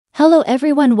Hello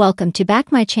everyone, welcome to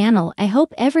back my channel. I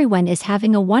hope everyone is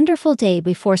having a wonderful day.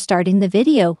 Before starting the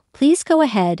video, please go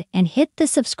ahead and hit the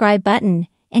subscribe button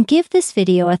and give this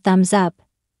video a thumbs up.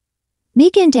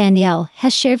 Megan Danielle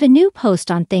has shared a new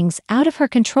post on things out of her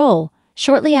control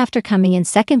shortly after coming in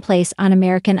second place on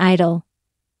American Idol.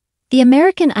 The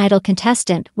American Idol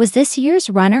contestant was this year's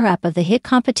runner-up of the hit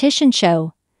competition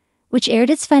show, which aired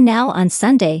its finale on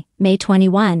Sunday, May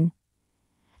 21.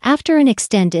 After an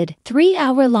extended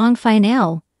 3-hour-long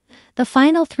finale, the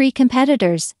final three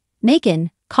competitors, Megan,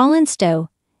 Colin Stowe,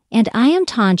 and I.M.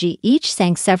 Tanji, each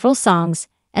sang several songs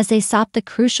as they sought the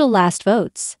crucial last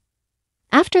votes.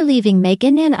 After leaving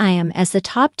Megan and I.M. as the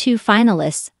top two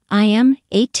finalists, I.M.,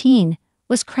 18,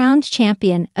 was crowned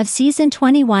champion of Season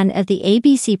 21 of the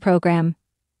ABC program.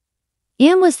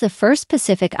 I.M. was the first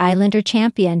Pacific Islander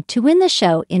champion to win the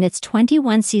show in its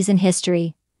 21-season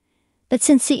history. But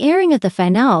since the airing of the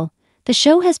finale, the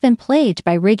show has been plagued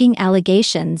by rigging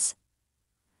allegations.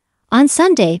 On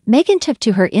Sunday, Megan took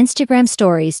to her Instagram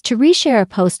stories to reshare a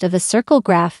post of a circle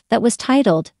graph that was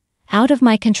titled, "Out of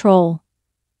My Control."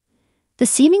 The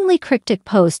seemingly cryptic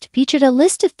post featured a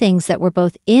list of things that were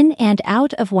both in and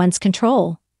out of one's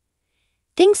control.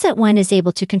 Things that one is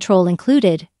able to control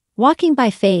included walking by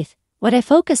faith, what I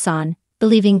focus on,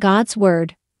 believing God's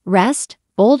word, rest,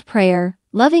 bold prayer,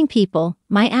 loving people,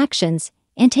 my actions,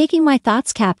 and taking my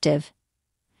thoughts captive.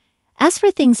 As for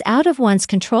things out of one's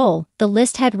control, the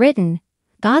list had written,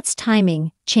 God's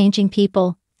timing, changing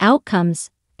people,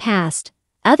 outcomes, past,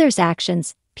 others'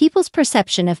 actions, people's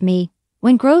perception of me,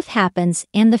 when growth happens,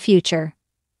 and the future.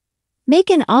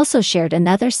 Megan also shared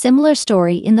another similar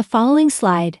story in the following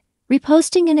slide,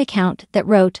 reposting an account that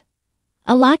wrote,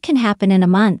 "A lot can happen in a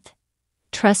month.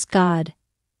 Trust God."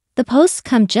 The posts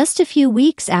come just a few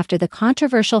weeks after the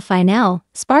controversial finale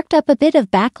sparked up a bit of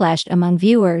backlash among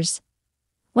viewers.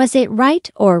 Was it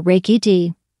right or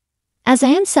rigged? As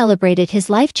I.M. celebrated his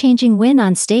life-changing win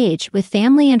on stage with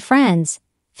family and friends,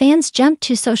 fans jumped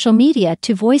to social media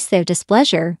to voice their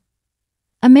displeasure.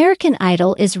 American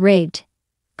Idol is rigged.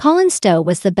 Colin Stowe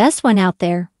was the best one out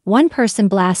there, one person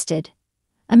blasted.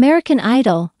 American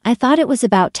Idol, I thought it was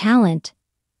about talent.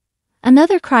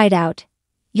 Another cried out,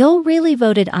 "You'll really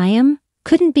voted I.M.?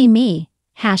 Couldn't be me,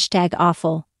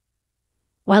 #awful."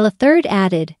 While a third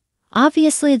added,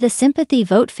 "Obviously the sympathy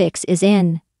vote fix is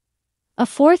in." A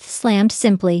fourth slammed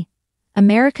simply,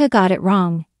 "America got it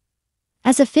wrong."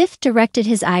 As a fifth directed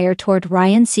his ire toward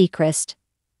Ryan Seacrest.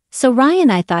 "So Ryan,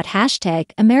 I thought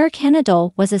 #American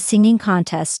Idol was a singing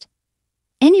contest.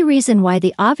 Any reason why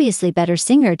the obviously better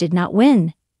singer did not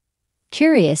win?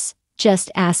 Curious,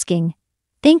 just asking.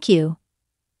 Thank you."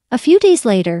 A few days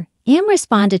later, I.M.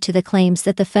 responded to the claims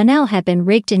that the finale had been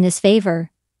rigged in his favor.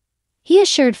 He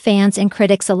assured fans and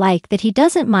critics alike that he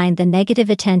doesn't mind the negative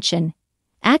attention.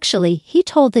 Actually, he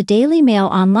told the Daily Mail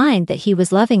online that he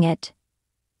was loving it.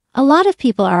 "A lot of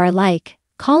people are alike,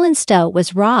 Colin Stowe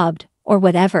was robbed, or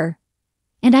whatever.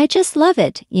 And I just love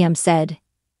it," I.M. said.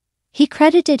 He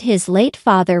credited his late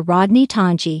father Rodney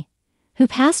Tanji, who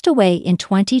passed away in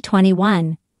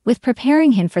 2021, with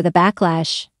preparing him for the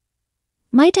backlash.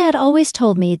 "My dad always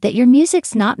told me that your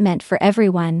music's not meant for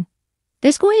everyone.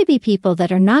 There's going to be people that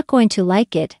are not going to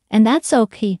like it, and that's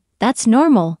okay, that's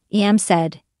normal," I.M.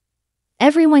 said.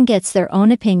 "Everyone gets their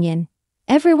own opinion.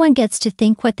 Everyone gets to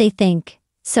think what they think,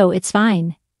 so it's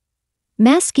fine."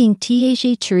 Masking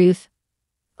the truth.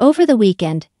 Over the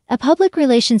weekend, a public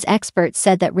relations expert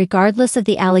said that regardless of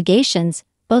the allegations,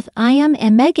 both I.M.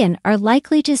 and Megan are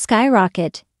likely to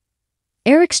skyrocket.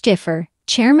 Eric Schiffer,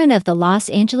 chairman of the Los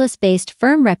Angeles-based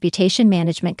firm Reputation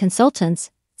Management Consultants,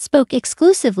 spoke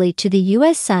exclusively to the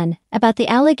U.S. Sun about the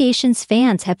allegations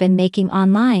fans have been making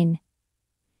online.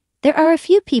 "There are a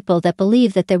few people that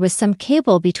believe that there was some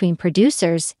cable between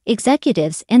producers,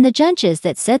 executives, and the judges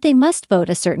that said they must vote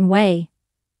a certain way.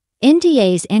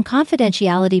 NDAs and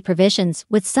confidentiality provisions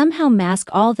would somehow mask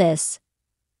all this.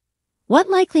 What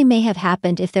likely may have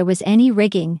happened if there was any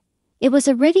rigging? It was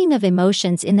a rigging of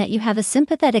emotions in that you have a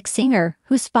sympathetic singer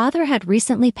whose father had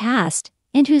recently passed,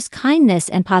 and whose kindness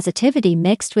and positivity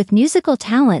mixed with musical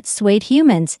talent swayed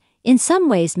humans, in some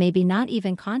ways maybe not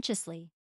even consciously."